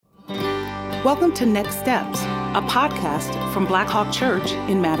Welcome to Next Steps, a podcast from Black Hawk Church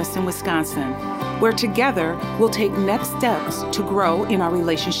in Madison, Wisconsin, where together we'll take next steps to grow in our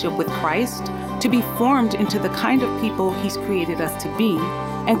relationship with Christ, to be formed into the kind of people He's created us to be,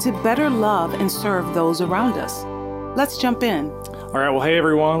 and to better love and serve those around us. Let's jump in. All right. Well, hey,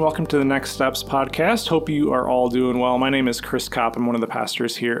 everyone. Welcome to the Next Steps podcast. Hope you are all doing well. My name is Chris Kopp. I'm one of the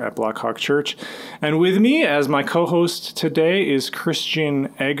pastors here at Black Hawk Church. And with me as my co-host today is Christian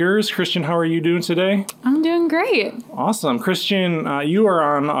Eggers. Christian, how are you doing today? I'm doing great. Awesome. Christian, you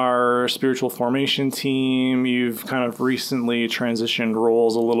are on our spiritual formation team. You've kind of recently transitioned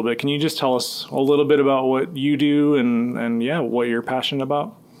roles a little bit. Can you just tell us a little bit about what you do and what you're passionate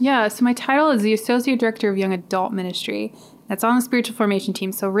about? Yeah, so my title is the Associate Director of Young Adult Ministry. That's on the spiritual formation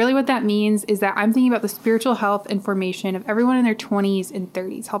team. So really what that means is that I'm thinking about the spiritual health and formation of everyone in their 20s and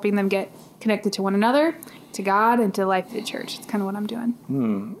 30s, helping them get connected to one another, to God, and to life of the church. It's kind of what I'm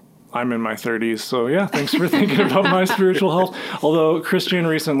doing. I'm in my 30s, so yeah, thanks for thinking about my spiritual health. Although Christian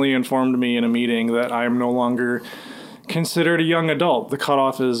recently informed me in a meeting that I am no longer considered a young adult. The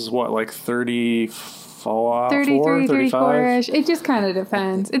cutoff is what, like 34, 33, 35? 34-ish. It just kind of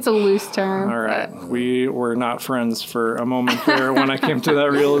depends. It's a loose term. All right. We were not friends for a moment there when I came to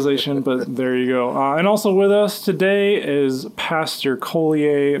that realization, but there you go. And also with us today is Pastor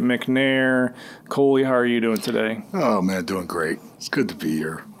Collier McNair. Coley, how are you doing today? Oh, man, doing great. It's good to be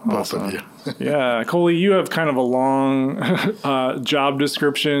here, both of you. Yeah, Coley, you have kind of a long job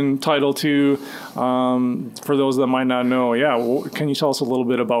description title too. For those that might not know, can you tell us a little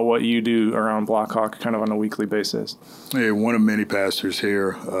bit about what you do around Black Hawk kind of on a weekly basis? Hey, one of many pastors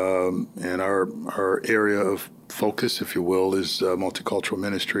here, and our area of focus, if you will, is multicultural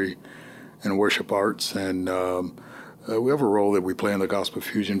ministry and worship arts. And we have a role that we play in the Gospel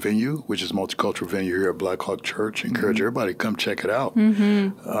Fusion venue, which is a multicultural venue here at Black Hawk Church. Encourage everybody to come check it out.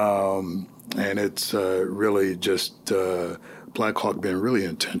 And it's really just Black Hawk being really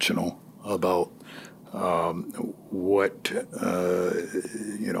intentional about what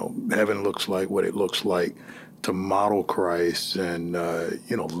heaven looks like, what it looks like to model Christ and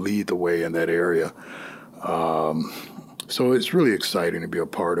lead the way in that area. So it's really exciting to be a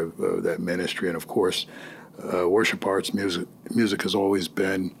part of that ministry, and of course, worship arts, music has always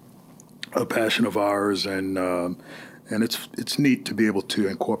been a passion of ours, and it's neat to be able to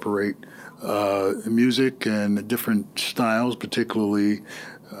incorporate music and different styles, particularly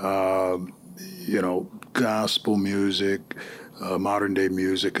gospel music, modern day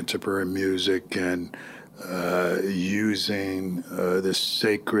music, contemporary music, and using this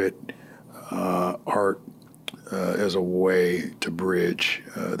sacred art as a way to bridge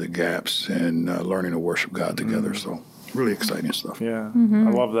the gaps and learning to worship God together. So really exciting stuff. Yeah, I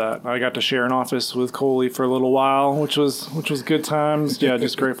love that. I got to share an office with Coley for a little while, which was good times. Yeah,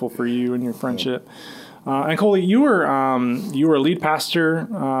 just grateful for you and your friendship. And Coley, you were a lead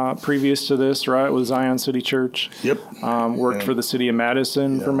pastor previous to this, right, with Zion City Church? Yep. Worked for the city of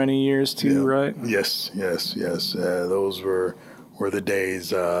Madison for many years too, right? Yes. Those were the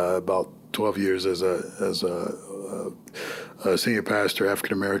days. About 12 years as a senior pastor,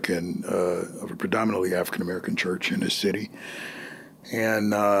 African American, of a predominantly African American church in this city,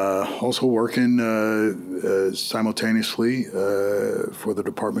 and also working simultaneously for the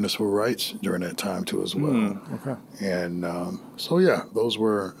Department of Civil Rights during that time too as well. Okay. And those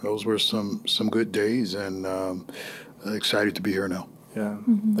were some good days, and excited to be here now. Yeah,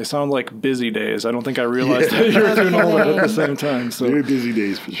 They sound like busy days. I don't think I realized that you were doing all of it at the same time. So very busy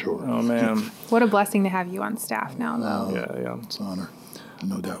days for sure. Oh man, What a blessing to have you on staff now, though. Yeah. It's an honor.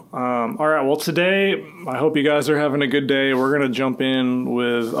 No doubt. All right. Well, today, I hope you guys are having a good day. We're going to jump in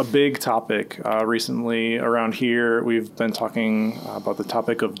with a big topic. Recently around here, we've been talking about the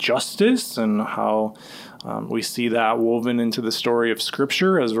topic of justice and how we see that woven into the story of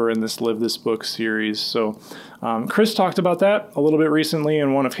Scripture as we're in this Live This Book series. So Chris talked about that a little bit recently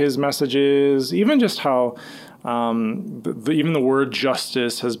in one of his messages, even just how even the word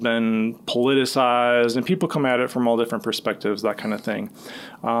justice has been politicized and people come at it from all different perspectives, that kind of thing.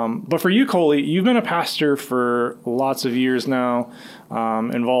 But for you, Coley, you've been a pastor for lots of years now,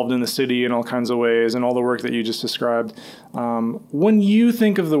 involved in the city in all kinds of ways and all the work that you just described. When you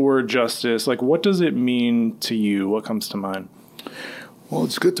think of the word justice, like what does it mean to you? What comes to mind? Well,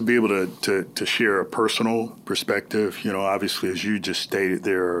 it's good to be able to share a personal perspective. Obviously, as you just stated,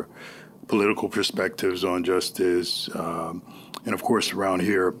 there are political perspectives on justice. And of course, around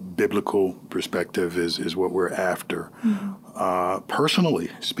here, biblical perspective is what we're after. Personally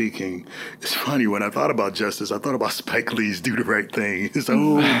speaking, it's funny, when I thought about justice, I thought about Spike Lee's Do the Right Thing, his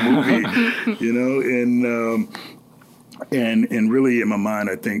old movie, and And really, in my mind,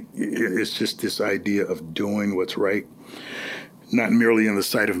 I think it's just this idea of doing what's right, not merely in the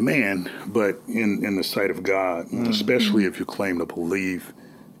sight of man, but in the sight of God, especially if you claim to believe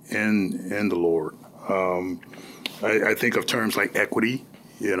in the Lord. I think of terms like equity,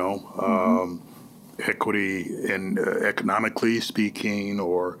 equity in economically speaking,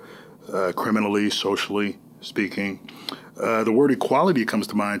 or criminally, socially speaking. The word equality comes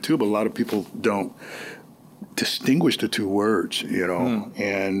to mind too, but a lot of people don't distinguish the two words,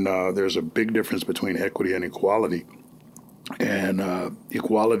 and there's a big difference between equity and equality. And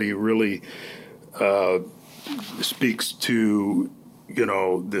equality really speaks to,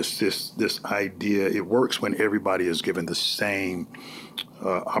 this idea. It works when everybody is given the same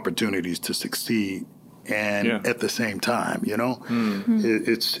opportunities to succeed, and at the same time, I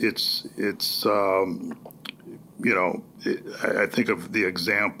think of the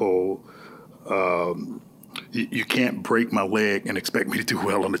example. You can't break my leg and expect me to do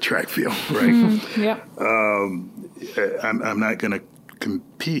well on the track field, right? I'm not going to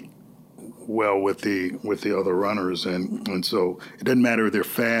compete well with the other runners, and so it doesn't matter if they're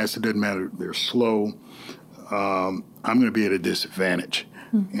fast, it doesn't matter if they're slow. I'm going to be at a disadvantage,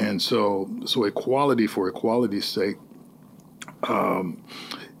 and so equality for equality's sake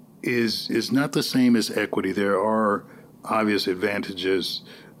is not the same as equity. There are obvious advantages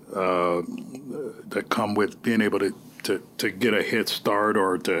that come with being able to get a head start,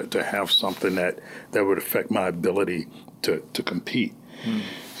 or to have something that would affect my ability to compete.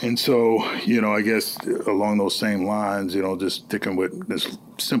 And so, I guess along those same lines, just sticking with this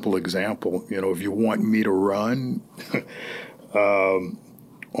simple example, if you want me to run on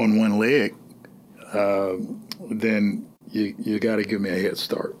one leg, then you got to give me a head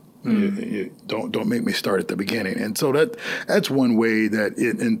start. You don't make me start at the beginning. And so that's one way that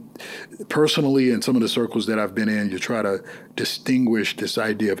and personally, in some of the circles that I've been in, you try to distinguish this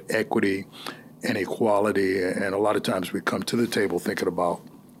idea of equity and equality. And a lot of times we come to the table thinking about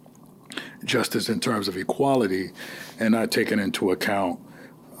justice in terms of equality, and not taking into account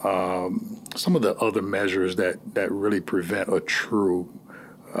some of the other measures that really prevent a true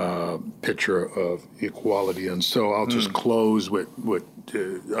picture of equality. And so I'll just close with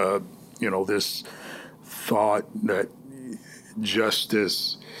this thought that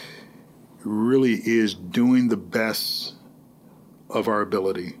justice really is doing the best of our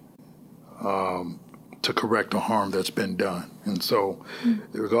ability to correct a harm that's been done. And so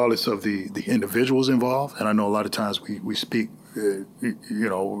regardless of the individuals involved, and I know a lot of times we speak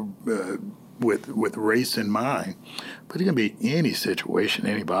with race in mind, but it can be any situation,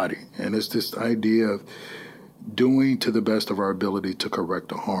 anybody. And it's this idea of doing to the best of our ability to correct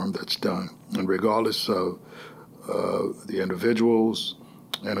the harm that's done. And regardless of the individuals,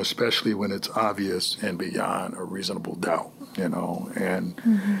 and especially when it's obvious and beyond a reasonable doubt,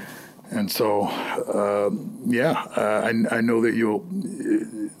 and so, I know that you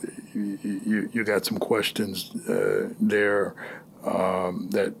got some questions there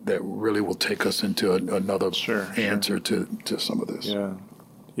that really will take us into another answer to some of this.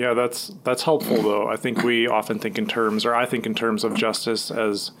 Yeah, that's helpful though. I think we often think in terms, or I think in terms of justice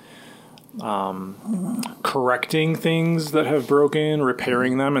as correcting things that have broken,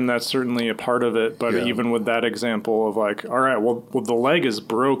 repairing them, and that's certainly a part of it. But even with that example of like, all right, well the leg is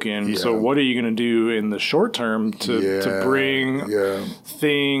broken, so what are you going to do in the short term to bring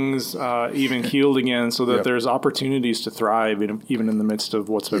things even healed again, so that there's opportunities to thrive even in the midst of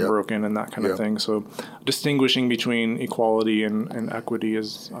what's been broken and that kind of thing. So distinguishing between equality and equity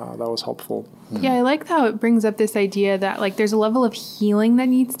that was helpul. Yeah, I like how it brings up this idea that like there's a level of healing that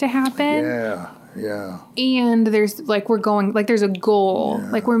needs to happen. Yeah. And there's there's a goal,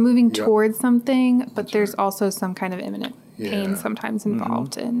 like we're moving towards something, but there's also some kind of imminent pain sometimes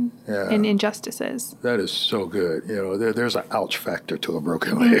involved in injustices. That is so good. There's an ouch factor to a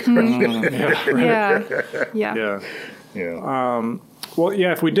broken leg. Well,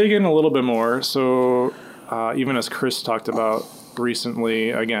 if we dig in a little bit more, so even as Chris talked about recently,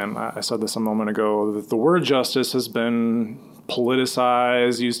 again, I said this a moment ago, that the word justice has been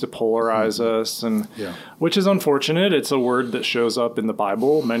politicized, used to polarize us, and which is unfortunate. It's a word that shows up in the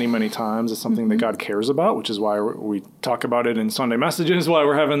Bible many, many times. It's something that God cares about, which is why we talk about it in Sunday messages, why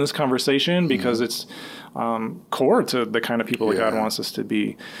we're having this conversation, because it's core to the kind of people that God wants us to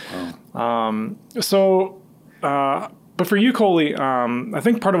be. But for you, Coley, I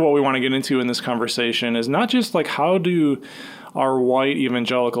think part of what we want to get into in this conversation is not just like how do our white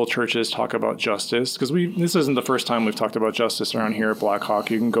evangelical churches talk about justice, because this isn't the first time we've talked about justice around here at Black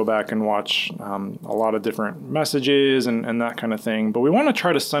Hawk. You can go back and watch a lot of different messages and that kind of thing. But we want to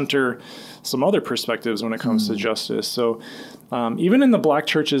try to center some other perspectives when it comes to justice. So even in the Black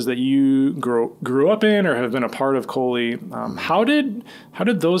churches that you grew up in or have been a part of, Coley, how did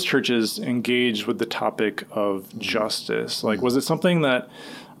those churches engage with the topic of justice? Like, was it something that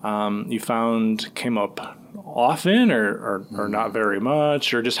you found came up often or not very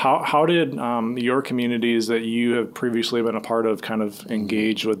much? Or just how did your communities that you have previously been a part of kind of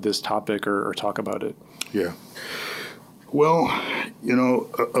engage with this topic or talk about it? Yeah. Well,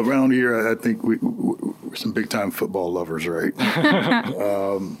 around here, I think we're some big-time football lovers, right?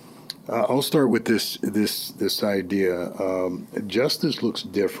 I'll start with this idea. Justice looks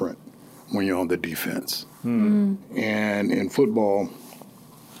different when you're on the defense. And in football,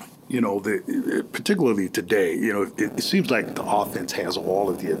 particularly today, it seems like the offense has all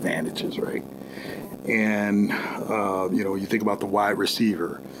of the advantages, right? And, you think about the wide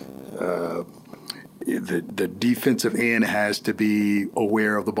receiver. The defensive end has to be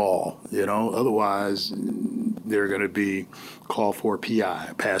aware of the ball, otherwise they're going to be called for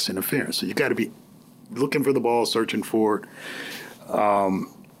PI, pass interference. So you got to be looking for the ball, searching for it.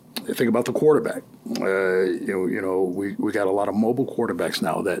 Think about the quarterback. We got a lot of mobile quarterbacks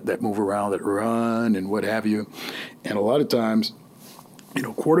now that move around, that run and what have you. And a lot of times,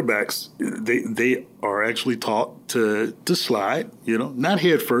 quarterbacks, they are actually taught to slide, not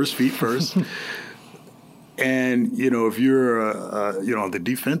head first, feet first. And, if you're, on the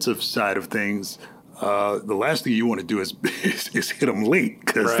defensive side of things, the last thing you want to do is hit them late,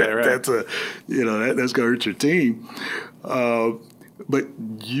 because that's that's going to hurt your team. But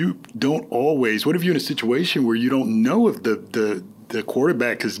you don't always. What if you're in a situation where you don't know if the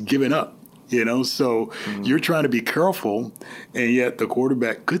quarterback has given up? So you're trying to be careful, and yet the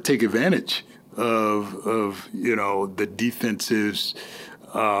quarterback could take advantage of the defensive's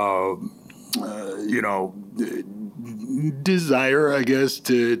desire, I guess,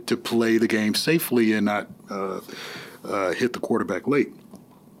 to play the game safely and not hit the quarterback late.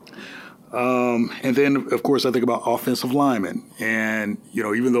 And then, of course, I think about offensive linemen. And,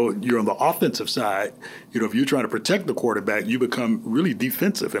 even though you're on the offensive side, if you're trying to protect the quarterback, you become really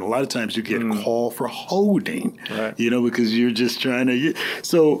defensive. And a lot of times you get called for holding, because you're just trying to.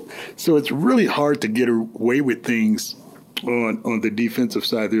 So it's really hard to get away with things on the defensive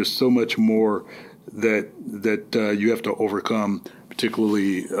side. There's so much more that you have to overcome,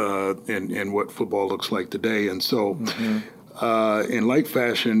 particularly in what football looks like today. And so in like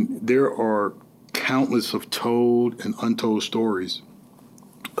fashion, there are countless of told and untold stories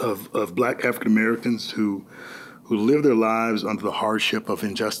of Black African Americans who live their lives under the hardship of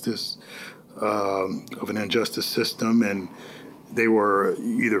injustice, of an injustice system, and they were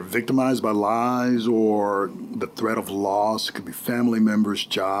either victimized by lies or the threat of loss. It could be family members,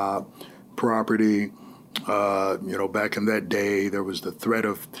 job, property. Back in that day, there was the threat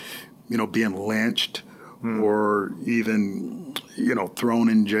of, being lynched or even, thrown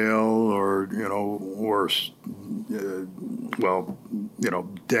in jail or, worse,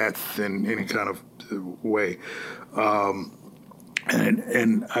 death in any kind of way.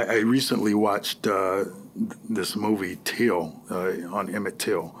 And I recently watched this movie Till on Emmett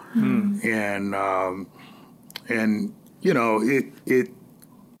Till, and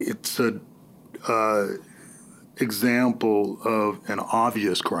it's a example of an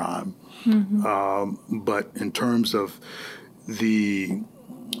obvious crime, but in terms of the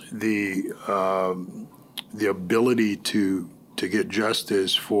ability to get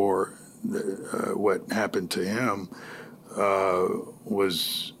justice for what happened to him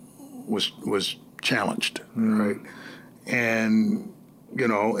was challenged, right? And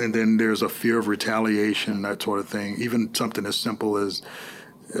and then there's a fear of retaliation, that sort of thing. Even something as simple as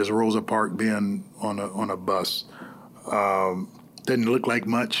Rosa Parks being on a bus doesn't look like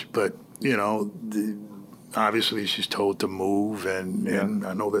much, but obviously she's told to move, and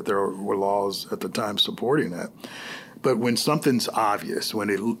I know that there were laws at the time supporting that. But when something's obvious, when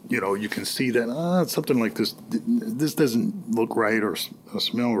you can see that something like this doesn't look right or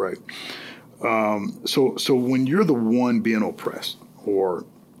smell right. So when you're the one being oppressed, or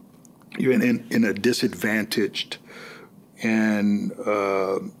you're in a disadvantaged, and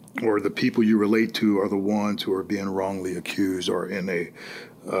or the people you relate to are the ones who are being wrongly accused or in a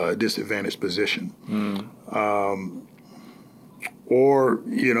disadvantaged position, or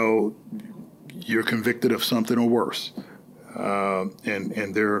you're convicted of something or worse,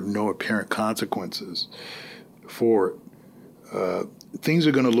 and there are no apparent consequences for it. Things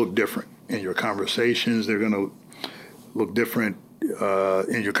are going to look different in your conversations. They're going look different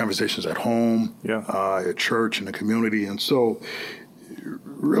in your conversations at home, at church, in the community. And so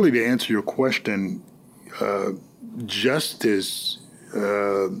really to answer your question, justice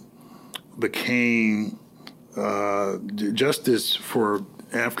became justice for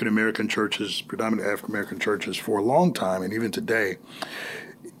African American churches, predominantly African American churches, for a long time, and even today,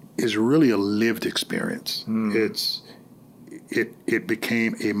 is really a lived experience. It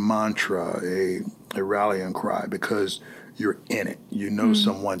became a mantra, a rallying cry, because you're in it. You know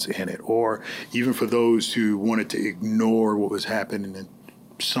someone's in it. Or even for those who wanted to ignore what was happening in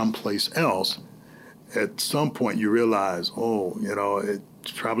someplace else, at some point you realize,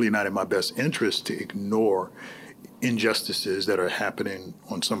 it's probably not in my best interest to ignore injustices that are happening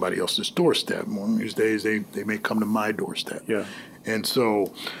on somebody else's doorstep. One of these days they may come to my doorstep. Yeah. And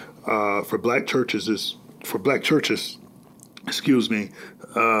so for black churches,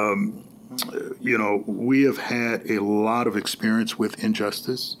 we have had a lot of experience with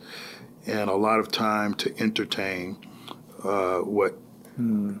injustice and a lot of time to entertain what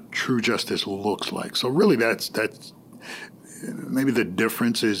true justice looks like. So really that's maybe the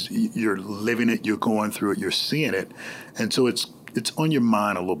difference is you're living it, you're going through it, you're seeing it. And so it's on your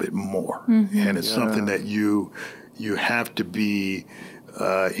mind a little bit more. And it's something that you have to be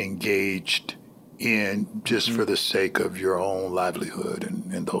engaged in just for the sake of your own livelihood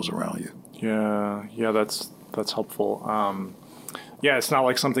and those around you. Yeah, that's helpful. It's not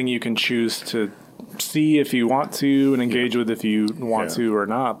like something you can choose to see if you want to and engage with if you want to or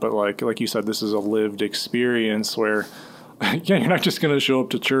not. But like you said, this is a lived experience where you're not just going to show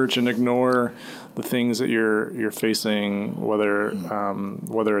up to church and ignore the things that you're facing, whether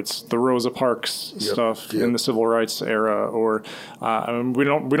it's the Rosa Parks stuff in the civil rights era, or we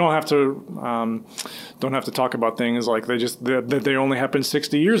don't have to talk about things like they only happened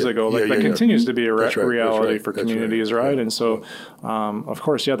 60 years ago. That continues to be a reality for communities, right? And so, of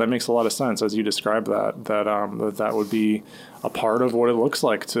course, that makes a lot of sense as you describe that would be a part of what it looks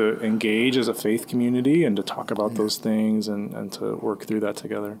like to engage as a faith community and to talk about those things and to work through that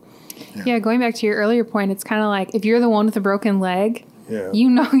together. Yeah, going back to your earlier point, it's kind of like if you're the one with a broken leg,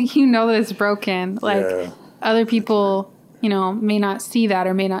 you know that it's broken. Other people, may not see that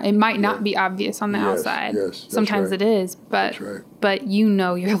or it might not be obvious on the outside. Yes, sometimes it is, but your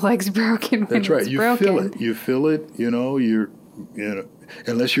leg's broken when it's broken. You feel it, you're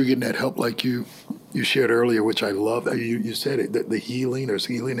unless you're getting that help like you shared earlier, which I love. You said it, that there's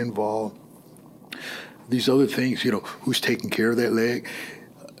healing involved. These other things, who's taking care of that leg?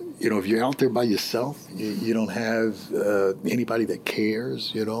 If you're out there by yourself, you don't have anybody that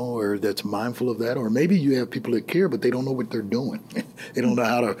cares, or that's mindful of that. Or maybe you have people that care, but they don't know what they're doing. They don't know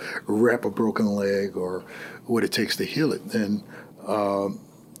how to wrap a broken leg or what it takes to heal it. And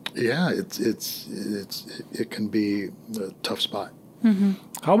it can be a tough spot. Mm-hmm.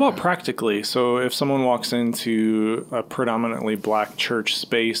 How about practically? So if someone walks into a predominantly black church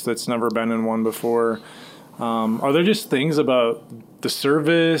space that's never been in one before, are there just things about the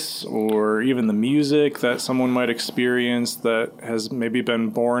service or even the music that someone might experience that has maybe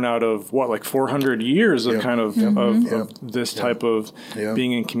been born out of 400 years of of this type of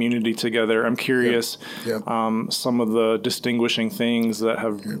being in community together? I'm curious some of the distinguishing things that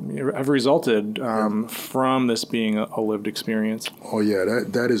have resulted from this being a lived experience. Oh yeah,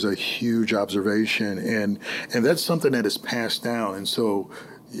 that is a huge observation, and that's something that is passed down, and so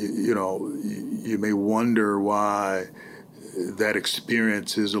you may wonder why that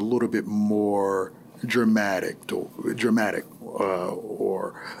experience is a little bit more dramatic, and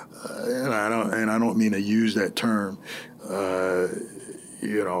I don't mean to use that term,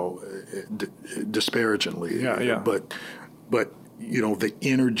 disparagingly. But the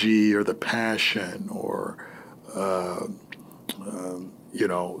energy or the passion or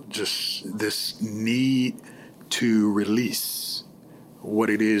just this need to release what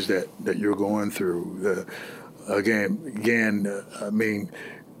it is that you're going through. Again, I mean,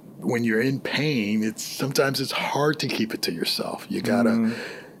 when you're in pain, sometimes it's hard to keep it to yourself. You gotta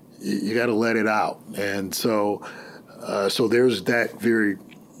let it out, and so there's that very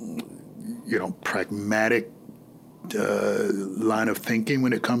pragmatic line of thinking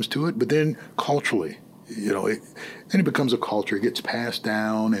when it comes to it. But then culturally, it becomes a culture. It gets passed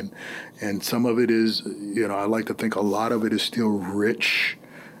down, and some of it is, I like to think a lot of it is still rich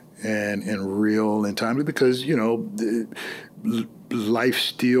and real and timely because, life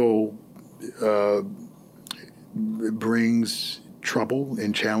still brings trouble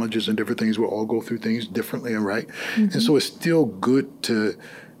and challenges and different things. We'll all go through things differently and right. Mm-hmm. And so it's still good to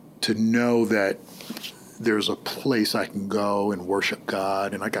know that there's a place I can go and worship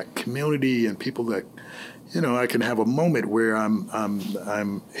God, and I got community and people that, I can have a moment where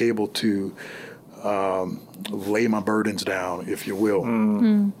I'm able to lay my burdens down, if you will.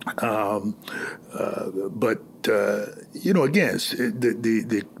 But again,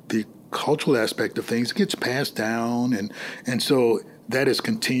 the cultural aspect of things gets passed down, and so that has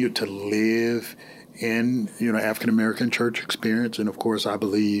continued to live in African American church experience. And of course, I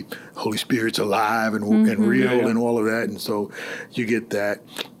believe Holy Spirit's alive and real and all of that, and so you get that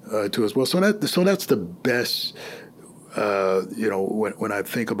too as well. So that's the best. When I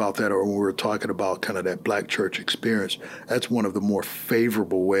think about that, or when we're talking about kind of that Black church experience, that's one of the more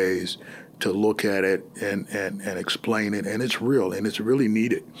favorable ways to look at it and explain it, and it's real and it's really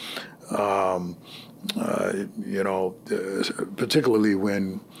needed. Particularly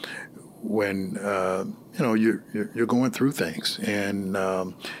when you're going through things, and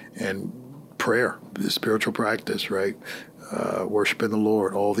prayer, spiritual practice, right? Worshiping the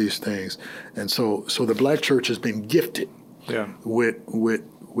Lord, all these things, and so the Black church has been gifted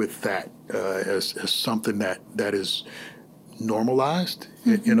with that as something that is normalized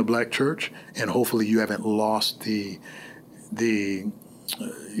in a Black church, and hopefully you haven't lost the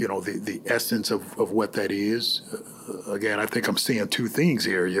essence of what that is. Again, I think I'm seeing two things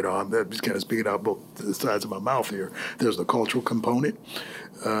here. I'm just kind of speaking out both sides of my mouth here. There's the cultural component,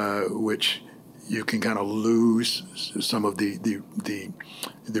 which you can kind of lose some of the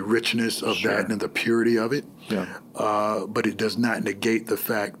richness of that and the purity of it. Yeah. But it does not negate the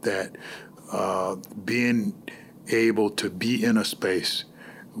fact that being able to be in a space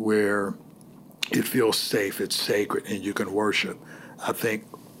where it feels safe, it's sacred, and you can worship. I think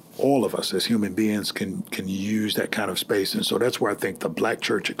all of us as human beings can use that kind of space. And so that's where I think the Black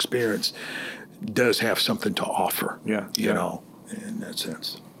church experience does have something to offer, in that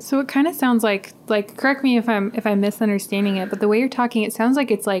sense. So it kind of sounds like correct me if I'm misunderstanding it, but the way you're talking, it sounds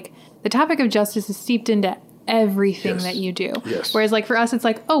like it's like the topic of justice is steeped into everything that you do. Yes. Whereas for us, it's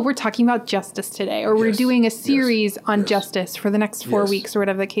like, oh, we're talking about justice today, or we're doing a series on justice for the next 4 weeks or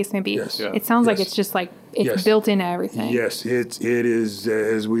whatever the case may be. Yes. Yeah. It sounds like it's just like it's built into everything. Yes, it is,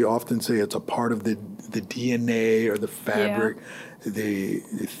 as we often say, it's a part of the DNA or the fabric, the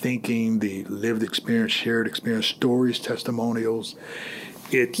thinking, the lived experience, shared experience, stories, testimonials.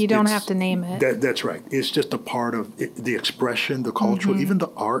 You don't have to name it. That's right. It's just a part of the expression, the cultural, even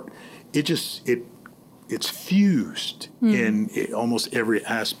the art. It's fused in almost every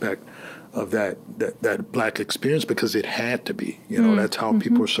aspect of that Black experience, because it had to be. That's how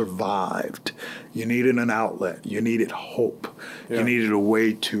people survived. You needed an outlet. You needed hope. Yeah. You needed a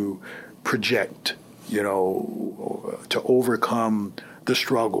way to project, to overcome the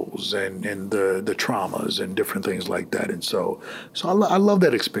struggles and the traumas and different things like that. And so I love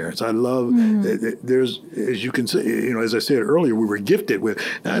that experience. I love there's, as you can say, as I said earlier, we were gifted with.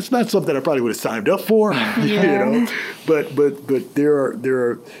 Now it's not something I probably would have signed up for, but there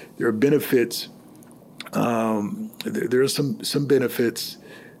are benefits. There are some benefits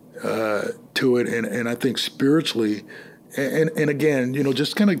to it, and I think spiritually. And again,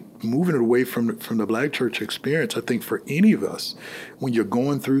 just kind of moving it away from the Black church experience, I think for any of us, when you're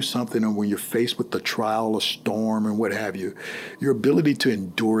going through something and when you're faced with the trial, a storm, and what have you, your ability to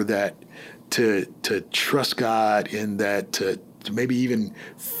endure that, to trust God in that, to maybe even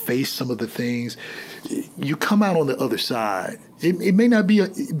face some of the things, you come out on the other side. It may not be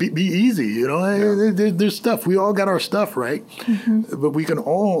easy, There's stuff. We all got our stuff, right? But we can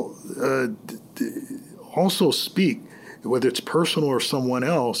all also speak, whether it's personal or someone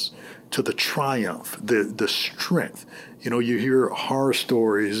else, to the triumph, the strength. You hear horror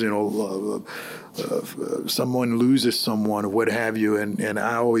stories, someone loses someone, what have you, and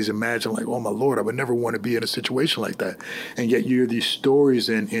I always imagine like, oh my Lord, I would never want to be in a situation like that. And yet you hear these stories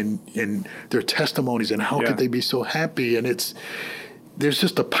and their testimonies, and how could they be so happy? And there's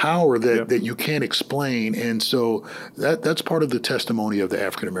just a power that you can't explain, and so that's part of the testimony of the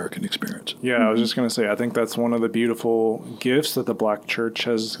African American experience. Yeah, I was just going to say, I think that's one of the beautiful gifts that the Black church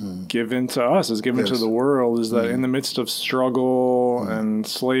has given to us, has given to the world, is that in the midst of struggle and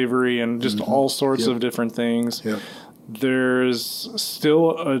slavery and just all sorts of different things, there's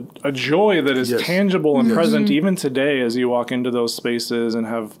still a joy that is tangible and present even today as you walk into those spaces and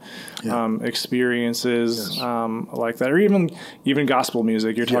have experiences like that, or even gospel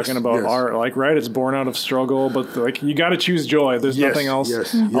music. You're talking about art, right? It's born out of struggle, but you got to choose joy. There's nothing else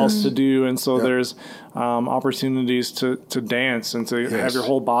to do, and so there's opportunities to dance and to have your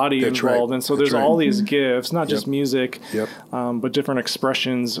whole body involved. And so there's all these gifts, not just music, but different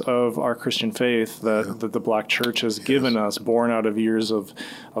expressions of our Christian faith that the Black church has given us, born out of years of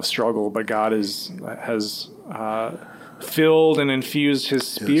struggle. But God has filled and infused his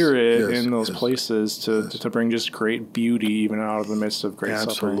spirit yes, in those yes, places to bring just great beauty even out of the midst of great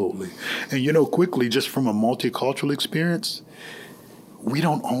suffering. Absolutely. And quickly, just from a multicultural experience, we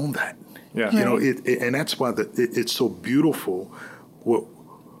don't own that. Yeah. And that's why it's so beautiful what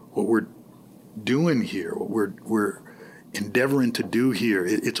we're doing here, what we're endeavoring to do here.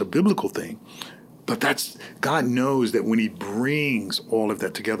 It's a biblical thing. But God knows that when he brings all of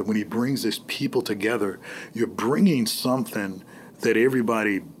that together, when he brings this people together, you're bringing something that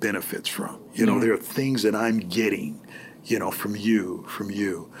everybody benefits from. There are things that I'm getting, from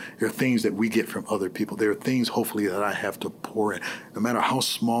you. There are things that we get from other people. There are things, hopefully, that I have to pour in, no matter how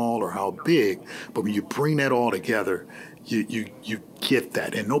small or how big. But when you bring that all together, you get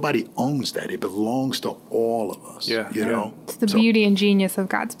that, and nobody owns that. It belongs to all of us. It's the beauty and genius of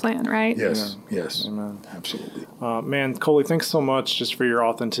God's plan, right? Yes. Amen. Absolutely. Man, Coley, thanks so much just for your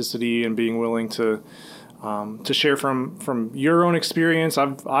authenticity and being willing to share from your own experience.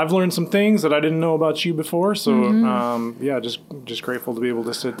 I've learned some things that I didn't know about you before. So just grateful to be able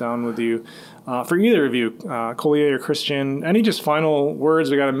to sit down with you. For either of you, Collier or Christian, any just final words?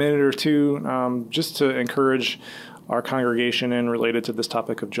 We got a minute or two just to encourage our congregation in related to this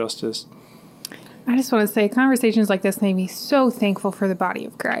topic of justice. I just want to say conversations like this make me so thankful for the body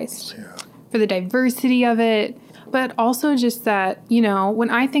of Christ, for the diversity of it, but also just that, when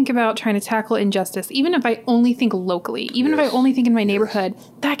I think about trying to tackle injustice, even if I only think locally, even if I only think in my neighborhood,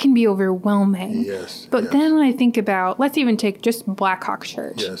 that can be overwhelming. But then when I think about, let's even take just Black Hawk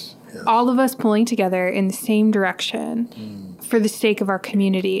Church, all of us pulling together in the same direction for the sake of our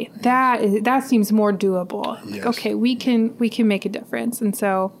community, that seems more doable. Like, okay, we can make a difference. And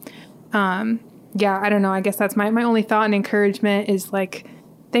so, I don't know. I guess that's my only thought and encouragement is like,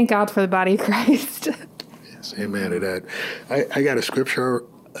 thank God for the body of Christ. Yes, amen to that. I got a scripture.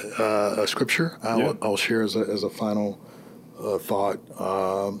 I'll share as a final thought.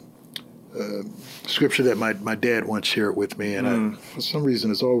 Scripture that my dad once shared with me, and for some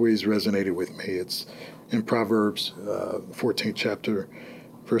reason it's always resonated with me. It's in Proverbs 14th chapter,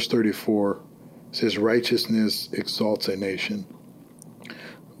 verse 34. It says, "Righteousness exalts a nation,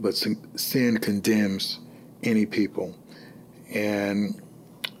 but sin condemns any people." And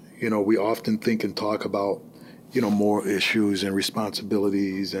we often think and talk about more issues and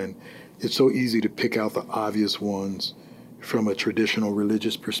responsibilities, and it's so easy to pick out the obvious ones from a traditional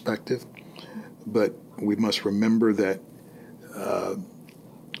religious perspective. But we must remember that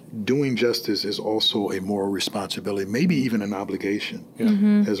doing justice is also a moral responsibility, maybe even an obligation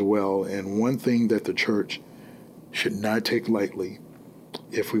as well. And one thing that the church should not take lightly,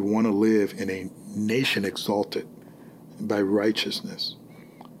 if we want to live in a nation exalted by righteousness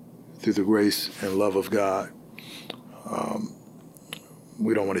through the grace and love of God,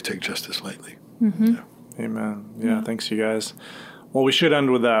 we don't want to take justice lightly. Amen. Yeah, thanks, you guys. Well, we should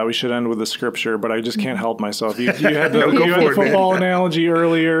end with that. We should end with the scripture, but I just can't help myself. You had the football analogy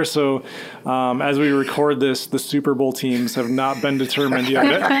earlier, so as we record this, the Super Bowl teams have not been determined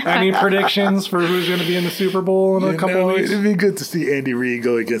yet. Any predictions for who's going to be in the Super Bowl in a couple of weeks? It'd be good to see Andy Reid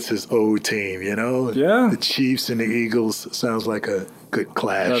go against his old team, Yeah. The Chiefs and the Eagles sounds like a good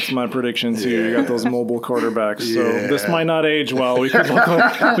clash. That's my prediction too. You got those mobile quarterbacks, so this might not age well. We could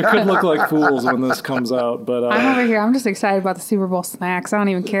look like fools when this comes out. But I'm over here. I'm just excited about the Super Bowl snacks. I don't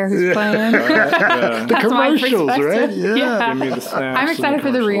even care who's playing. The commercials, right? Give me the snacks. I'm excited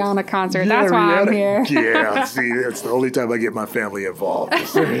for the Rihanna concert. That's why I'm here. See, that's the only time I get my family involved.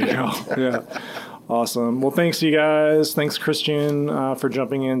 There you go. Yeah. Awesome. Well, thanks, you guys. Thanks, Christian, for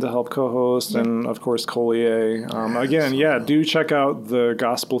jumping in to help co-host, and of course, Collier. Again, do check out the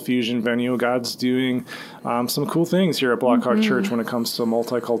Gospel Fusion venue. God's doing some cool things here at Black Hawk Church when it comes to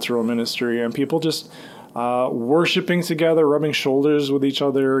multicultural ministry, and people just worshiping together, rubbing shoulders with each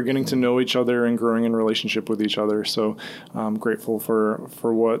other, getting to know each other, and growing in relationship with each other. So I'm grateful for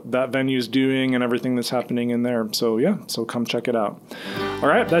what that venue is doing and everything that's happening in there. So come check it out. All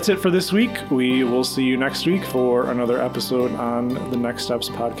right, that's it for this week. We will see you next week for another episode on the Next Steps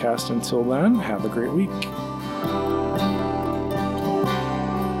podcast. Until then, have a great week.